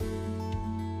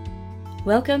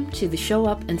Welcome to the Show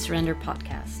Up and Surrender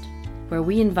podcast, where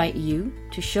we invite you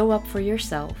to show up for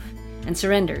yourself and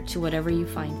surrender to whatever you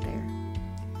find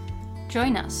there.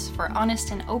 Join us for honest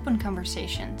and open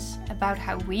conversations about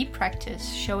how we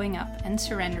practice showing up and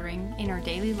surrendering in our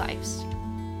daily lives.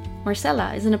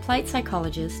 Marcella is an applied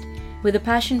psychologist with a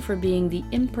passion for being the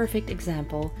imperfect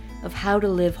example of how to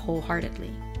live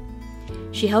wholeheartedly.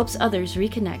 She helps others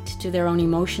reconnect to their own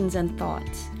emotions and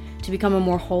thoughts to become a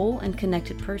more whole and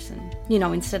connected person,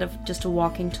 instead of just a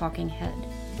walking, talking head.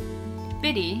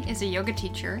 Biddy is a yoga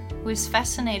teacher who is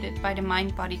fascinated by the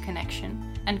mind-body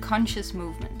connection and conscious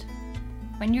movement.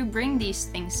 When you bring these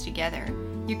things together,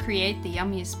 you create the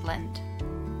yummiest blend.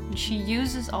 And she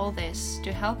uses all this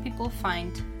to help people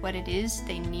find what it is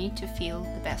they need to feel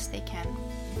the best they can.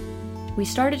 We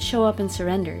started Show Up and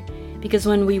Surrender because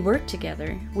when we work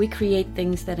together, we create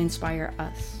things that inspire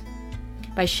us.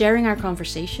 By sharing our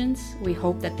conversations, we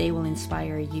hope that they will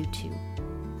inspire you too.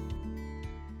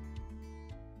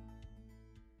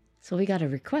 So we got a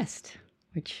request,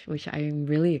 which I'm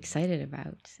really excited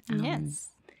about. Yes.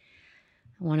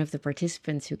 One of the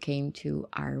participants who came to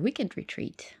our weekend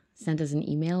retreat sent us an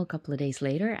email a couple of days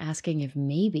later asking if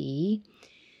maybe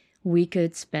we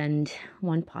could spend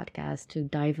one podcast to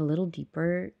dive a little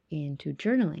deeper into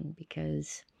journaling,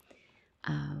 because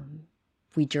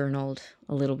we journaled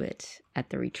a little bit at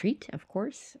the retreat, of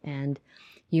course, and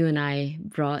you and I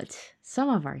brought some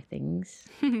of our things.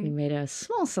 We made a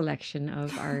small selection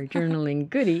of our journaling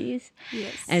goodies.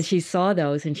 Yes. And she saw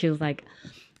those and she was like,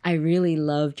 I really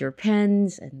loved your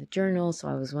pens and the journal, so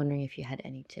I was wondering if you had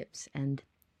any tips. And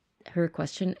her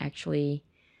question actually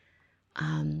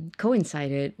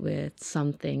coincided with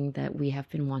something that we have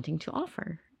been wanting to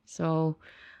offer. So,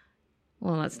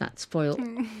 well, let's not spoil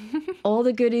all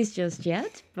the goodies just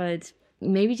yet, but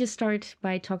maybe just start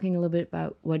by talking a little bit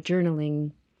about what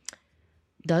journaling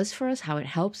does for us, how it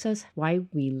helps us, why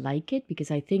we like it.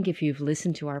 Because I think if you've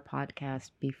listened to our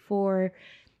podcast before,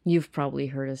 you've probably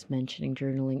heard us mentioning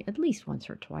journaling at least once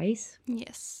or twice.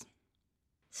 Yes.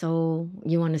 So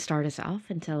you want to start us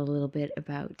off and tell a little bit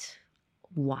about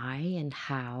why and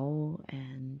how,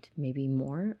 and maybe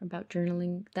more about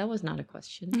journaling? That was not a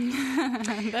question.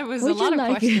 That was a lot of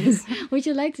questions. Would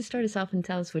you like to start us off and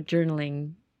tell us what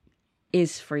journaling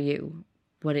is for you?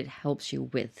 What it helps you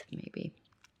with, maybe?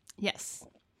 Yes.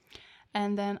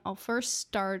 And then I'll first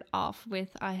start off with,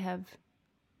 I have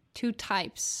two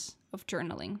types of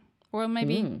journaling. Or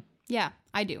maybe, yeah,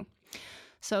 I do.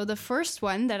 So the first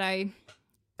one that I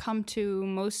come to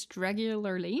most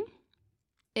regularly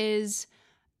is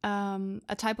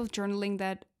a type of journaling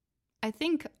that I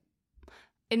think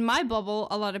in my bubble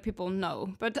a lot of people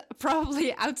know, but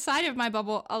probably outside of my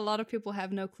bubble a lot of people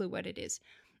have no clue what it is.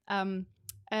 And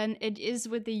it is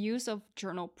with the use of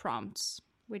journal prompts,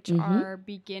 which are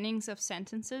beginnings of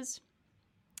sentences.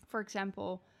 For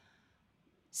example,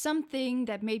 something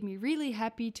that made me really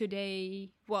happy today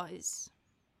was,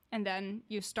 and then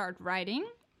you start writing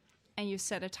and you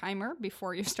set a timer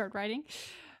before you start writing.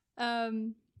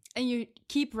 And you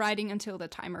keep writing until the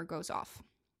timer goes off.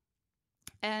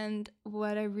 And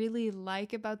what I really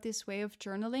like about this way of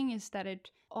journaling is that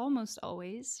it almost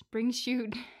always brings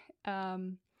you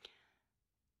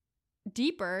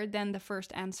deeper than the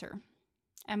first answer.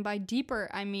 And by deeper,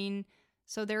 I mean,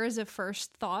 so there is a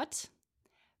first thought,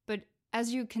 but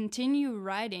as you continue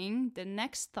writing, the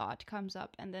next thought comes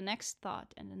up, and the next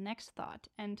thought, and the next thought.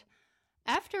 And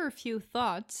after a few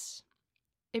thoughts,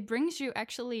 it brings you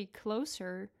actually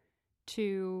closer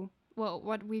to, well,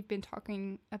 what we've been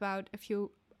talking about a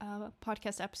few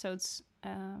podcast episodes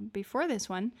before this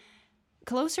one,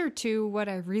 closer to what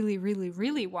I really, really,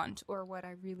 really want, or what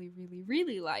I really, really,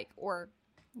 really like, or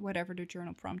whatever the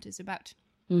journal prompt is about.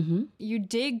 Mm-hmm. You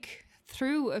dig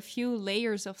through a few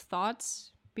layers of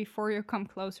thoughts before you come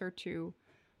closer to,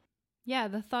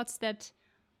 the thoughts that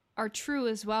are true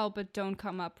as well, but don't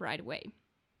come up right away.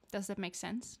 Does that make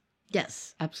sense?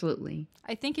 Yes, absolutely.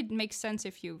 I think it makes sense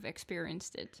if you've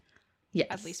experienced it. Yes.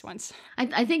 At least once.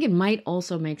 I think it might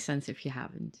also make sense if you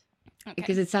haven't. Okay.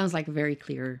 Because it sounds like a very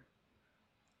clear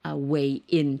way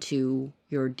into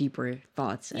your deeper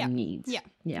thoughts and needs.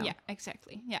 Yeah,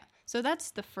 exactly. Yeah. So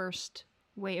that's the first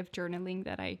way of journaling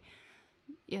that I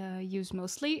use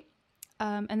mostly.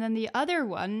 And then the other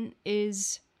one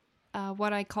is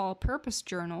what I call purpose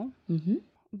journal. Mm-hmm.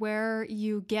 Where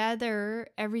you gather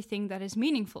everything that is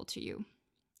meaningful to you.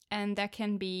 And that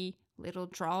can be little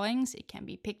drawings, it can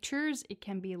be pictures, it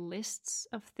can be lists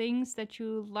of things that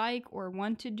you like or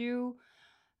want to do.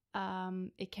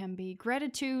 It can be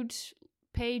gratitude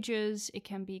pages, it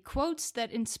can be quotes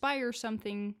that inspire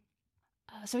something.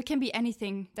 So it can be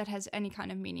anything that has any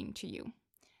kind of meaning to you.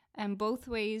 And both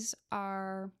ways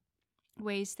are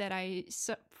ways that I,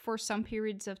 for some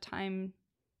periods of time,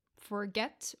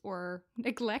 forget or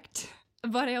neglect,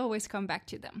 but I always come back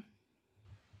to them.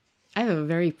 I have a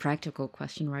very practical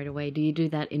question right away. Do you do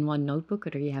that in one notebook, or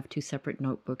do you have two separate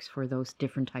notebooks for those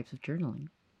different types of journaling?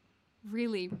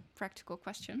 Really practical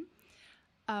question.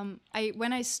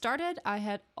 When I started, I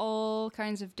had all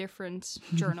kinds of different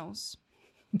journals.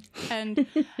 And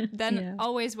then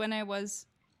always when I was,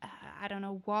 I don't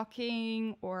know,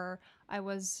 walking, or I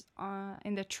was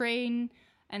in the train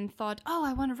and thought, oh,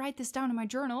 I want to write this down in my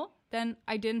journal, then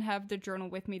I didn't have the journal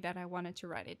with me that I wanted to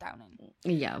write it down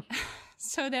in. Yeah.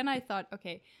 So then I thought,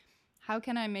 okay, how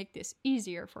can I make this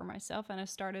easier for myself? And I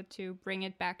started to bring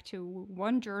it back to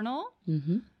one journal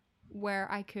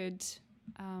where I could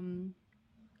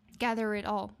gather it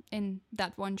all in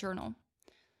that one journal.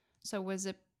 So it was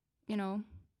a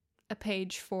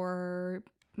page for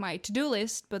my to-do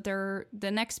list, but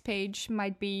the next page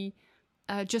might be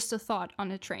just a thought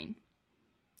on a train.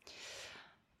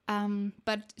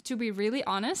 But to be really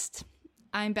honest,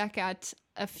 I'm back at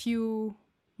a few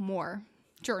more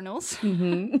journals.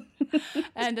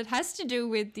 And it has to do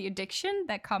with the addiction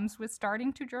that comes with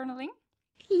starting to journaling.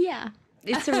 Yeah,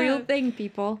 it's a real thing,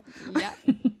 people. Yeah.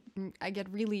 I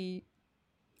get really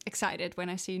excited when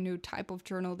I see a new type of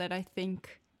journal that I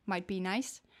think might be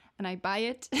nice, and I buy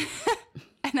it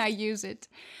and I use it.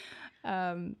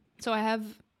 So I have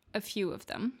a few of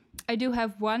them. I do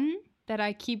have one that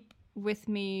I keep with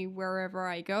me wherever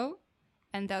I go,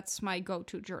 and that's my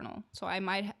go-to journal. So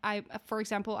for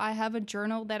example, I have a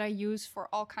journal that I use for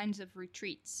all kinds of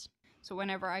retreats. So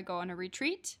whenever I go on a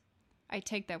retreat, I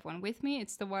take that one with me.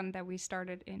 It's the one that we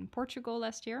started in Portugal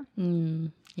last year.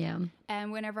 Yeah.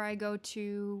 And whenever I go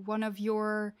to one of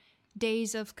your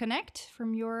days of Connect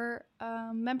from your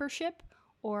membership,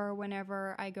 or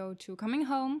whenever I go to Coming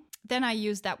Home, then I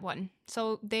use that one.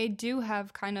 So they do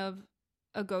have kind of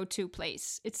a go-to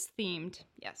place. It's themed,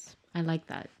 yes. I like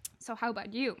that. So how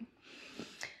about you?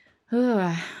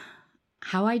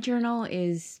 How I journal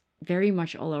is very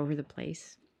much all over the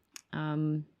place.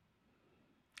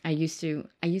 I used to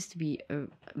be a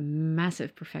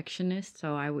massive perfectionist,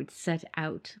 so I would set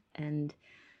out and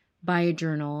buy a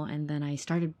journal, and then I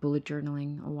started bullet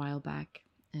journaling a while back,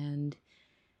 and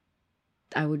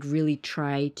I would really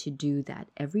try to do that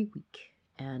every week.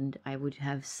 And I would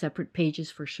have separate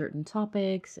pages for certain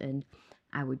topics, and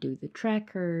I would do the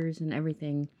trackers and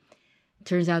everything.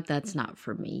 Turns out that's not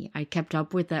for me. I kept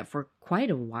up with that for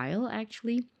quite a while,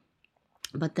 actually.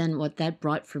 But then what that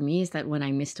brought for me is that when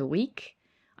I missed a week,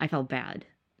 I felt bad.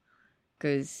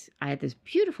 Because I had this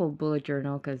beautiful bullet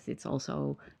journal, because it's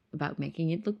also about making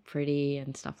it look pretty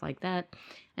and stuff like that.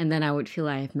 And then I would feel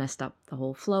I have messed up the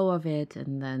whole flow of it,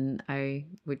 and then I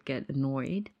would get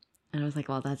annoyed. And I was like,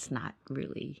 well, that's not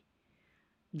really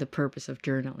the purpose of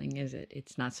journaling, is it?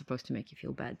 It's not supposed to make you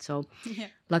feel bad. So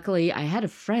luckily I had a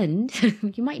friend,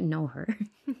 you might know her,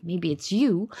 maybe it's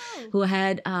you, who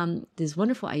had this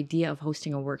wonderful idea of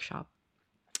hosting a workshop.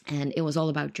 And it was all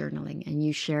about journaling. And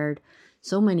you shared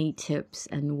so many tips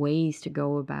and ways to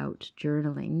go about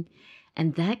journaling.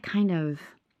 And that kind of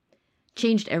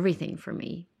changed everything for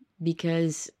me,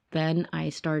 because then I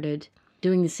started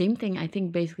doing the same thing. I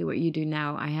think basically what you do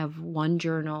now. I have one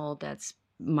journal that's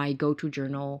my go-to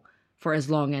journal for as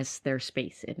long as there's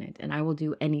space in it. And I will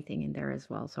do anything in there as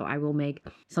well. So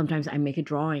sometimes I make a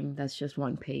drawing that's just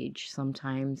one page.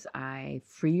 Sometimes I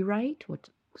free write,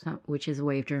 which is a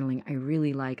way of journaling I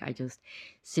really like. I just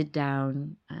sit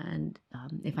down, and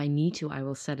if I need to, I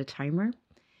will set a timer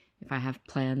if I have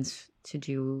plans to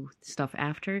do stuff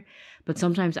after. But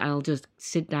sometimes I'll just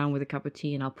sit down with a cup of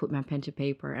tea, and I'll put my pen to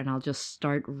paper, and I'll just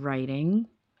start writing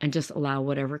and just allow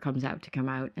whatever comes out to come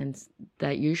out. And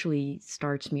that usually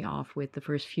starts me off with the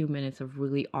first few minutes of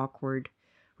really awkward,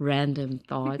 random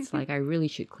thoughts. Like, I really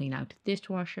should clean out the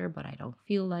dishwasher, but I don't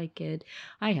feel like it.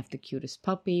 I have the cutest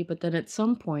puppy. But then at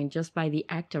some point, just by the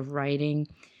act of writing,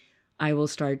 I will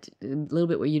start a little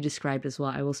bit what you described as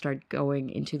well. I will start going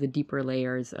into the deeper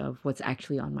layers of what's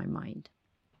actually on my mind.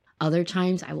 Other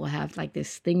times I will have like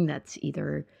this thing that's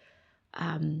either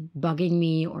bugging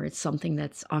me, or it's something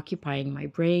that's occupying my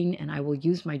brain, and I will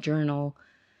use my journal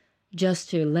just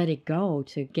to let it go,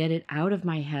 to get it out of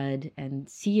my head and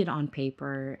see it on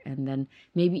paper, and then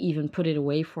maybe even put it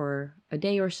away for a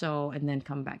day or so and then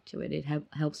come back to it. It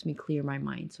helps me clear my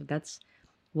mind. So that's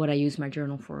what I use my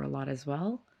journal for a lot as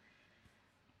well.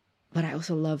 But I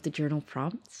also love the journal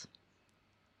prompts.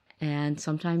 And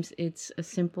sometimes it's a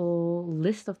simple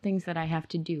list of things that I have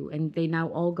to do. And they now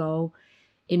all go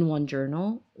in one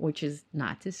journal, which is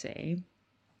not to say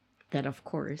that, of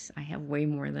course, I have way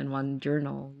more than one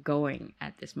journal going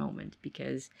at this moment,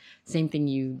 because same thing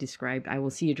you described, I will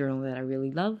see a journal that I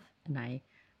really love and I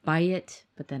buy it,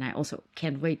 but then I also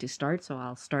can't wait to start, so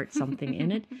I'll start something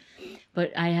in it.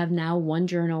 But I have now one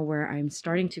journal where I'm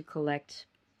starting to collect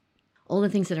all the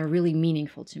things that are really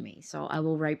meaningful to me. So I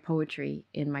will write poetry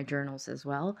in my journals as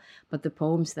well, but the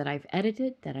poems that I've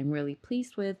edited that I'm really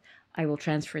pleased with, I will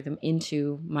transfer them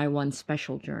into my one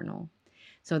special journal.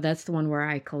 So that's the one where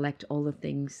I collect all the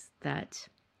things that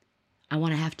I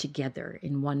want to have together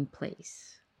in one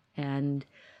place. And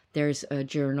there's a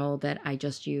journal that I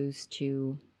just use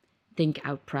to think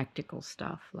out practical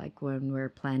stuff. Like when we're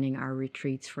planning our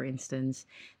retreats, for instance,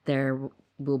 there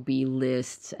will be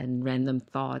lists and random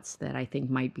thoughts that I think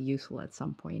might be useful at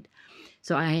some point.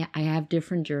 So I have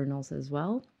different journals as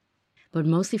well. But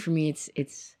mostly for me,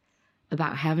 it's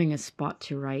about having a spot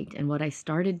to write. And what I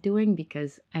started doing,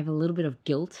 because I have a little bit of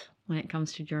guilt when it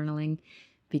comes to journaling,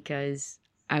 because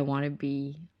I want to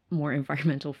be more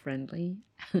environmental friendly.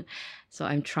 So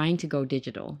I'm trying to go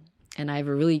digital. And I have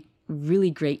a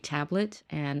really great tablet,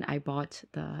 and I bought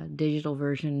the digital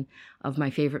version of my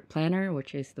favorite planner,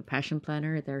 which is the Passion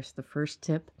Planner. There's the first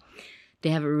tip.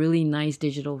 They have a really nice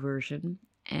digital version,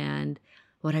 and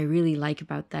what I really like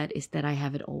about that is that I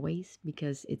have it always,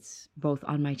 because it's both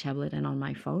on my tablet and on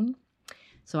my phone.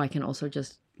 So I can also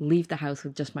just leave the house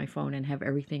with just my phone and have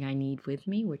everything I need with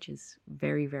me, which is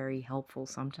very, very helpful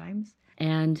sometimes.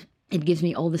 And it gives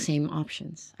me all the same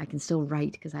options. I can still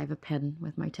write because I have a pen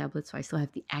with my tablet, so I still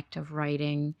have the act of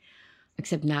writing,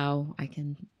 except now I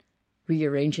can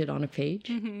rearrange it on a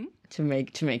page to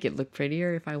make it look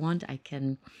prettier if I want. I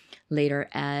can later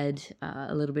add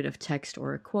a little bit of text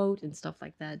or a quote and stuff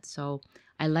like that. So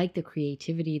I like the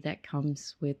creativity that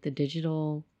comes with the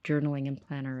digital journaling and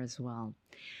planner as well.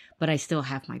 But I still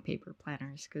have my paper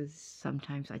planners because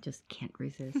sometimes I just can't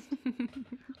resist.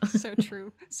 So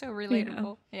true. So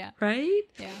relatable. Yeah. Right?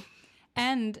 Yeah.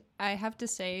 And I have to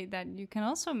say that you can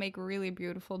also make really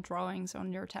beautiful drawings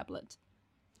on your tablet.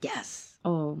 Yes.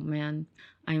 Oh man,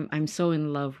 I'm so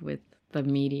in love with the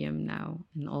medium now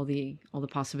and all the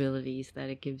possibilities that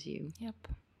it gives you. Yep.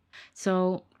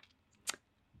 So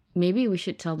maybe we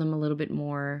should tell them a little bit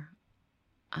more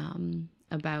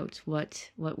about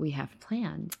what we have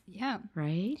planned. Yeah.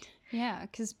 Right? Yeah,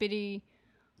 because Biddy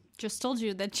just told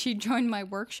you that she joined my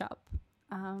workshop.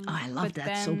 I love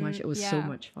that so much. It was so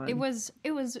much fun. It was.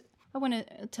 I want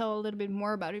to tell a little bit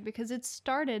more about it because it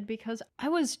started because I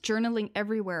was journaling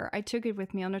everywhere. I took it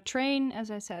with me on a train.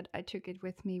 As I said, I took it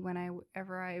with me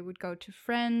whenever I would go to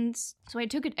friends. So I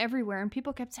took it everywhere, and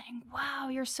people kept saying, "Wow,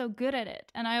 you're so good at it."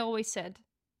 And I always said,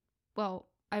 "Well,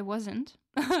 I wasn't.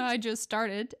 I just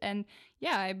started." And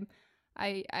yeah,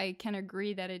 I can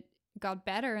agree that it got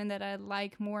better and that I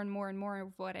like more and more and more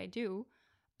of what I do.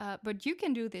 But you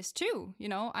can do this too. You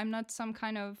know, I'm not some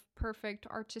kind of perfect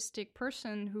artistic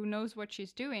person who knows what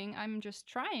she's doing. I'm just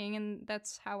trying, and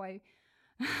that's how I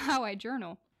how I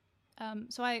journal.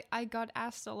 So I got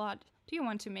asked a lot, do you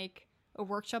want to make a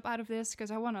workshop out of this?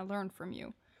 Because I want to learn from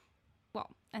you.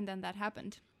 Well, and then that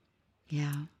happened.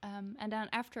 Yeah. And then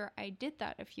after I did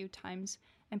that a few times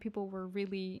and people were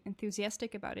really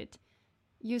enthusiastic about it,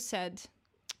 you said,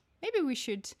 maybe we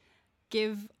should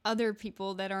give other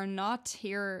people that are not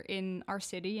here in our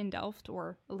city, in Delft,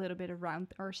 or a little bit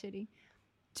around our city,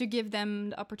 to give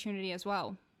them the opportunity as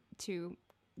well to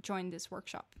join this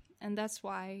workshop. And that's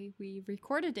why we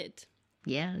recorded it.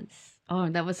 Yes. Oh,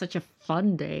 that was such a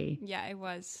fun day. Yeah, it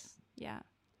was. Yeah.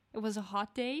 It was a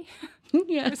hot day.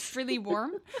 Yes. It was really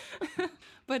warm.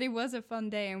 But it was a fun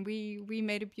day, and we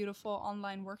made a beautiful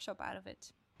online workshop out of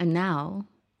it. And now,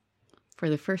 for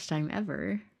the first time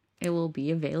ever, it will be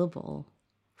available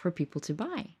for people to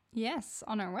buy. Yes,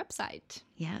 on our website.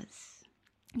 Yes.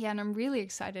 Yeah, and I'm really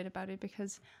excited about it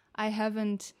because I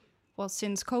haven't, well,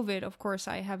 since COVID, of course,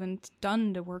 I haven't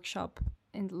done the workshop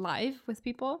in live with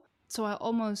people. So I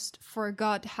almost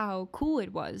forgot how cool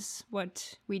it was,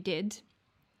 what we did.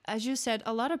 As you said,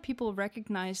 a lot of people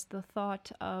recognize the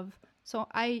thought of, so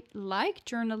I like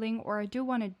journaling or I do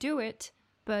want to do it,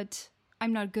 but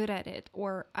I'm not good at it,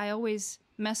 or I always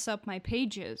mess up my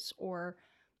pages, or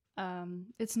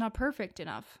it's not perfect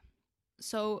enough.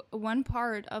 So one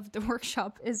part of the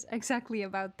workshop is exactly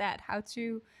about that, how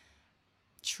to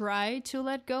try to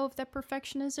let go of that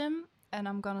perfectionism. And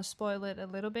I'm gonna spoil it a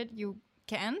little bit. You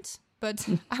can't, but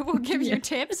I will give you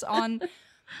tips on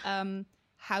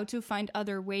how to find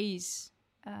other ways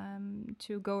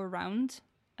to go around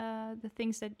the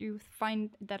things that you find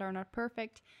that are not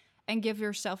perfect, and give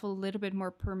yourself a little bit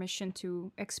more permission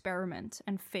to experiment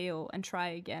and fail and try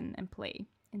again and play,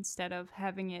 instead of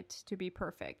having it to be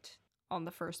perfect on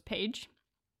the first page.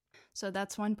 So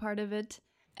that's one part of it.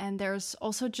 And there's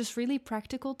also just really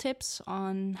practical tips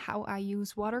on how I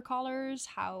use watercolors,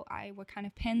 what kind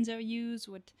of pens I use,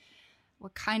 what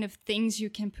kind of things you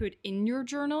can put in your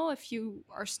journal if you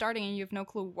are starting and you have no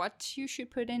clue what you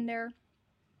should put in there.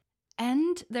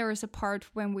 And there is a part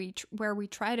where we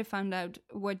try to find out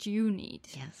what you need.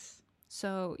 Yes.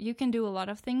 So you can do a lot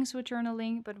of things with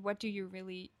journaling, but what do you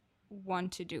really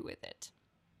want to do with it?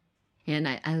 And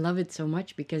I love it so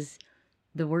much because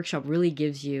the workshop really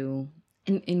gives you,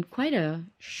 in quite a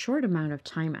short amount of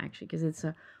time actually, because it's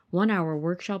a 1-hour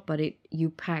workshop, but you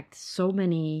packed so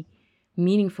many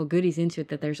meaningful goodies into it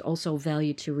that there's also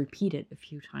value to repeat it a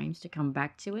few times, to come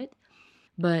back to it.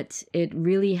 But it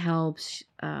really helps,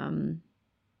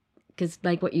 because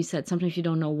like what you said, sometimes you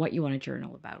don't know what you want to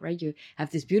journal about, right? You have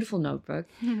this beautiful notebook,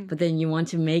 but then you want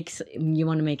to make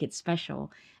it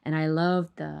special. And I love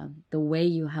the way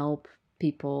you help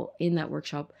people in that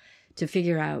workshop to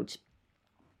figure out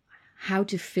how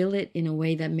to fill it in a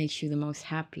way that makes you the most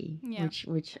happy,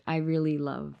 which I really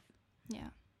love. Yeah.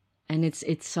 And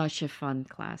it's such a fun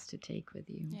class to take with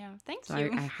you. Yeah, thank so you.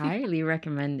 I highly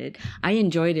recommend it. I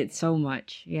enjoyed it so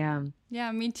much. Yeah. Yeah,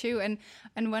 me too.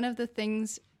 And one of the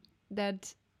things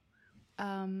that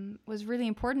was really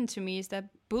important to me is that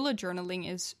bullet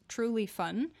journaling is truly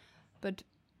fun. But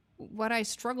what I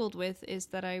struggled with is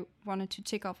that I wanted to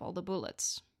tick off all the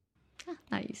bullets.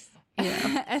 Nice.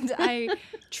 Yeah. And I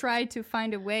tried to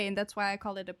find a way, and that's why I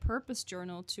call it a purpose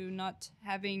journal, to not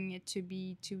having it to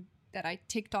be that I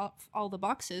ticked off all the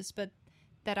boxes, but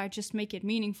that I just make it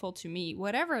meaningful to me,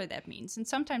 whatever that means. And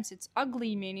sometimes it's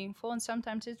ugly meaningful, and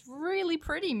sometimes it's really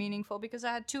pretty meaningful because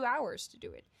I had 2 hours to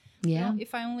do it. Yeah. You know,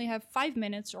 if I only have 5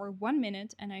 minutes or 1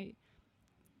 minute,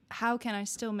 how can I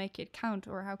still make it count,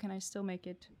 or how can I still make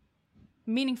it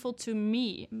meaningful to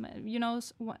me? You know,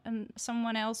 and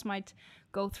someone else might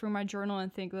go through my journal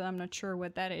and think, well, I'm not sure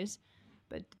what that is,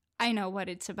 but I know what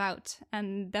it's about,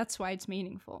 and that's why it's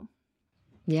meaningful.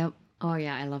 Yep. Oh,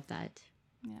 yeah. I love that.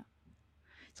 Yeah.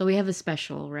 So we have a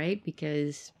special, right?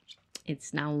 Because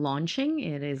it's now launching.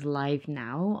 It is live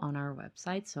now on our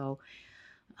website. So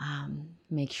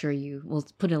make sure we'll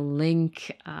put a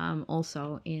link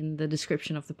also in the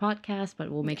description of the podcast,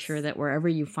 but we'll make sure that wherever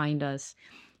you find us,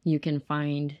 you can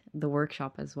find the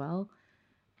workshop as well.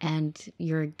 And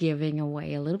you're giving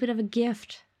away a little bit of a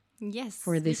gift. Yes.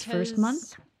 For this first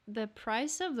month. The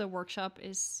price of the workshop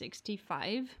is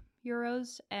 65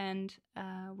 euros, and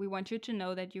we want you to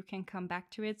know that you can come back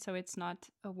to it, so it's not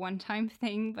a one-time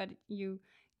thing, but you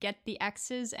get the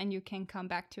access and you can come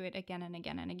back to it again and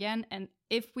again and again. And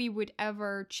if we would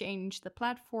ever change the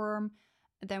platform,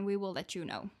 then we will let you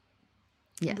know.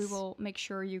 Yes. We will make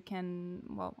sure you can,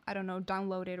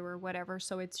 download it or whatever,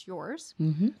 so it's yours.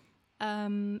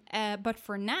 Mm-hmm. But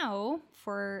for now,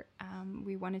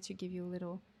 we wanted to give you a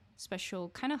little special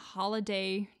kind of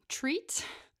holiday treat.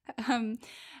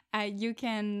 You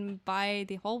can buy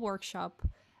the whole workshop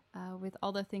with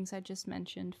all the things I just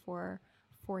mentioned for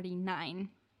 49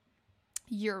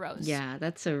 euros. Yeah,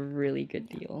 that's a really good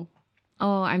deal.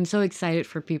 Oh, I'm so excited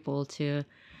for people to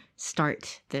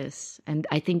start this. And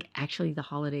I think actually the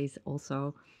holidays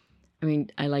also, I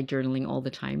mean, I like journaling all the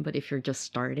time, but if you're just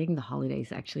starting, the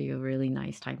holidays actually a really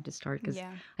nice time to start, because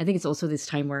I think it's also this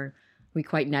time where we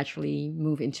quite naturally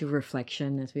move into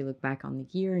reflection as we look back on the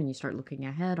year, and you start looking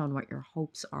ahead on what your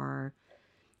hopes are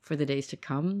for the days to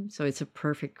come. So it's a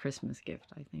perfect Christmas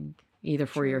gift, I think, either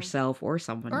for yourself or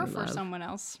someone or you for love. Someone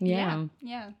else. Yeah,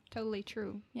 totally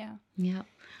true. Yeah.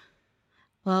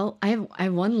 Well, I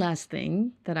have one last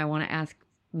thing that I want to ask,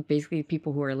 basically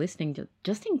people who are listening,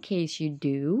 just in case you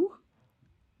do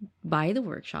buy the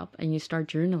workshop and you start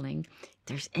journaling, if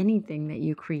there's anything that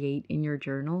you create in your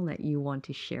journal that you want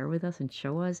to share with us and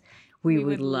show us, we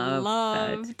would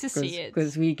love to see it,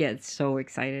 because we get so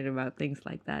excited about things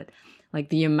like that. Like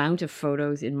the amount of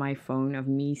photos in my phone of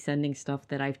me sending stuff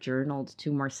that I've journaled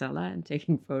to Marcella and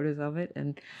taking photos of it,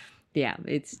 and yeah,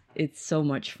 it's so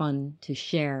much fun to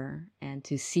share and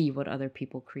to see what other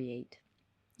people create.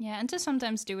 Yeah, and to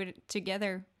sometimes do it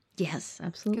together. Yes,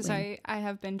 absolutely. Because I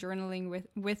have been journaling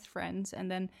with friends, and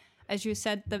then, as you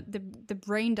said, the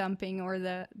brain dumping or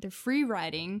the free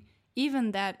writing,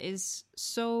 even that is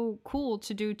so cool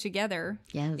to do together.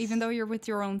 Yes. Even though you're with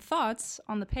your own thoughts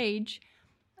on the page,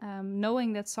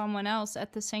 knowing that someone else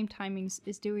at the same time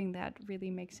is doing that really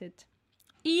makes it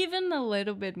even a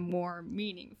little bit more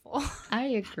meaningful. I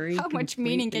agree. How much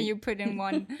meaning can you put in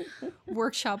one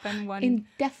workshop and one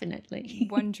indefinitely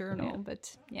one journal?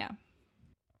 But yeah.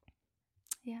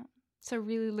 So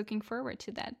really looking forward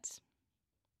to that.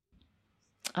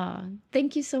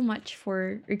 Thank you so much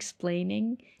for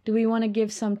explaining. Do we want to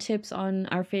give some tips on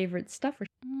our favorite stuff?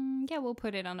 Yeah, we'll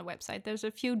put it on the website. There's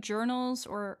a few journals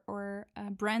or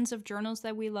brands of journals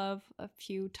that we love, a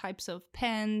few types of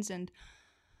pens and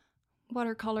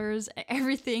watercolors,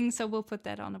 everything. So we'll put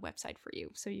that on the website for you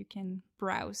so you can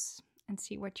browse and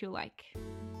see what you like.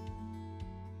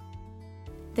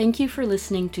 Thank you for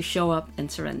listening to Show Up and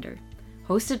Surrender,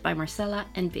 hosted by Marcella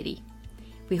and Biddy.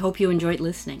 We hope you enjoyed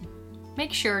listening.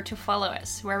 Make sure to follow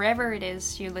us wherever it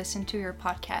is you listen to your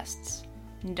podcasts.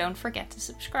 And don't forget to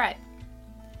subscribe.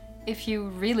 If you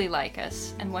really like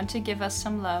us and want to give us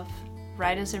some love,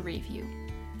 write us a review.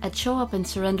 At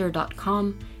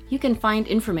showupandsurrender.com, you can find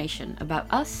information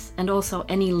about us and also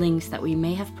any links that we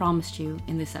may have promised you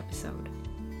in this episode.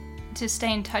 To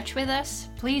stay in touch with us,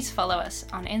 please follow us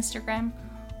on Instagram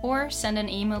or send an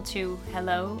email to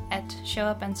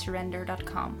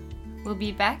hello@showupandsurrender.com. We'll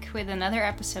be back with another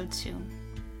episode soon.